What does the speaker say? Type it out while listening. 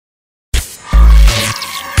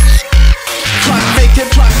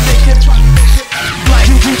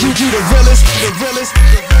the realest, the realest, the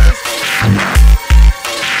realest.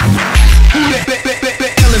 Who the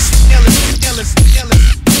illest, illest, illest,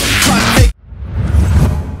 illest. Try to make.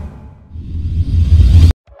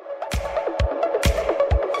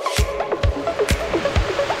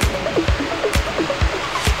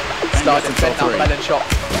 Starting to down the melon shot.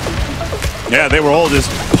 Yeah, they were all just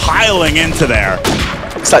piling into there.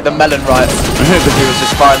 It's like the melon riot. He was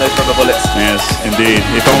just firing those rubber bullets. Yes, indeed.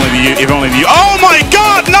 If only the oh my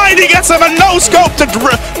God! NIGHTYI gets him a no scope to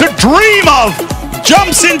dream of.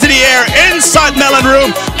 Jumps into the air inside melon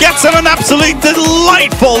room. Gets him an absolutely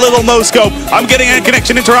delightful little no scope. I'm getting a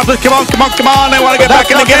connection interrupted. Come on, come on, come on! I want to get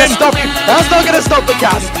back in again. That's not going to stop the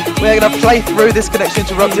cast. We're going to play through this connection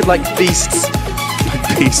interrupted like beasts.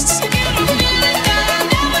 Beasts.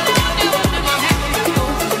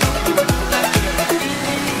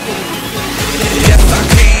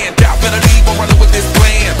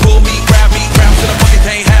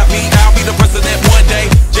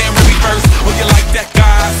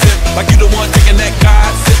 Like you the one taking that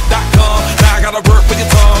godsip.com. Now I gotta work for your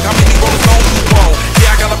tongue. How many rollers on you want?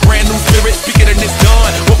 Yeah, I got a brand new spirit. Speaking and it's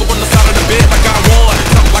done. Woke up on the side of the bed like I won.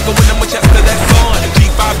 Something like a winner Manchester, that's fun.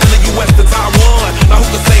 G5 to the US to Taiwan. Now who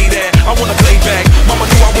can say that? I wanna play back. Mama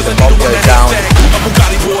knew I wasn't the one that stack. I'm a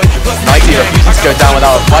Bugatti boy. NIGHTYI refuses to go down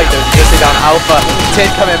without a fight. There's just down Alpha. Tid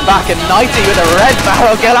coming back and NIGHTYI with a red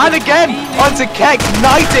barrel kill. And again onto Kex.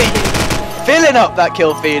 NIGHTYI filling up that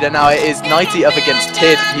kill feed, and now it is NIGHTYI up against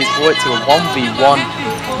Tid. He's brought it to a 1v1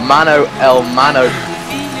 mano el mano.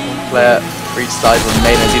 Player for each side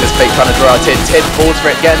remain as he just fake trying to draw out Tid. Tid falls for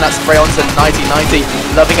it, getting that spray onto NIGHTYI.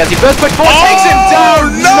 Loving as he burst push forward, takes him down.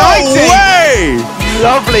 No NIGHTYI! way!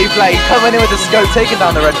 Lovely play, coming in with the scope, taking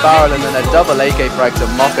down the red barrel, and then a double AK frag to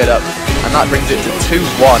mop it up, and that brings it to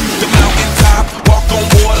 2-1. The mountaintop, walk on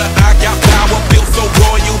water, I got power, feel so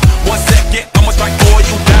royal. 1 second, I'ma strike for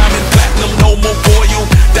you. Diamond, platinum, no more for you.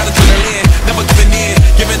 That adrenaline, never giving in.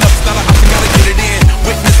 Giving up's not an option, gotta get it in.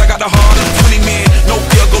 Witness, I got the heart of 20 men. No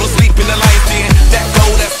fear, go to sleep in the lion's den. That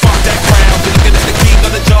gold, that spark, that crown. Been looking at the king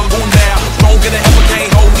of the jungle now. Stronger than ever,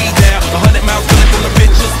 can't hold me down. 100 miles running from the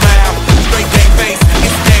bitch, just smile. Straight game face,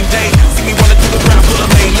 it's game day. See me running through the ground, full of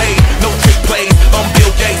melee. No trick plays, I'm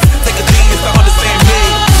Bill Gates. Take a genius to understand me.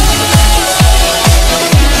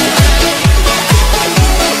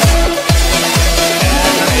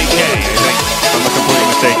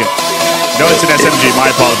 No, it's an SMG, my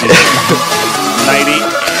apologies. NIGHTYI.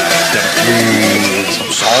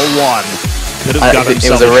 It's all one. Could have got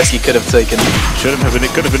himself. It was a risk he could have taken. Should have been, it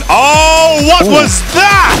could have been. Oh, what was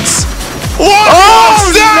that? What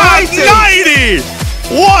was that? NIGHTYI!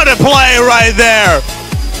 What a play right there.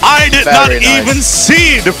 I did not even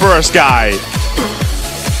see the first guy.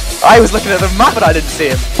 I was looking at the map and I didn't see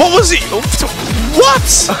him. What was he? What?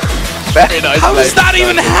 Very nice. How does that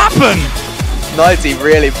even happen? NIGHTYI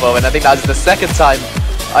really blowing. I think that's the second time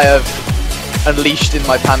I have unleashed in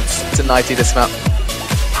my pants to NIGHTYI this map.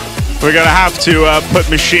 We're gonna have to put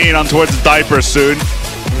Machine on towards the diaper soon.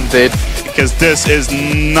 Indeed. Because this is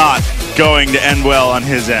not going to end well on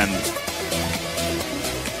his end.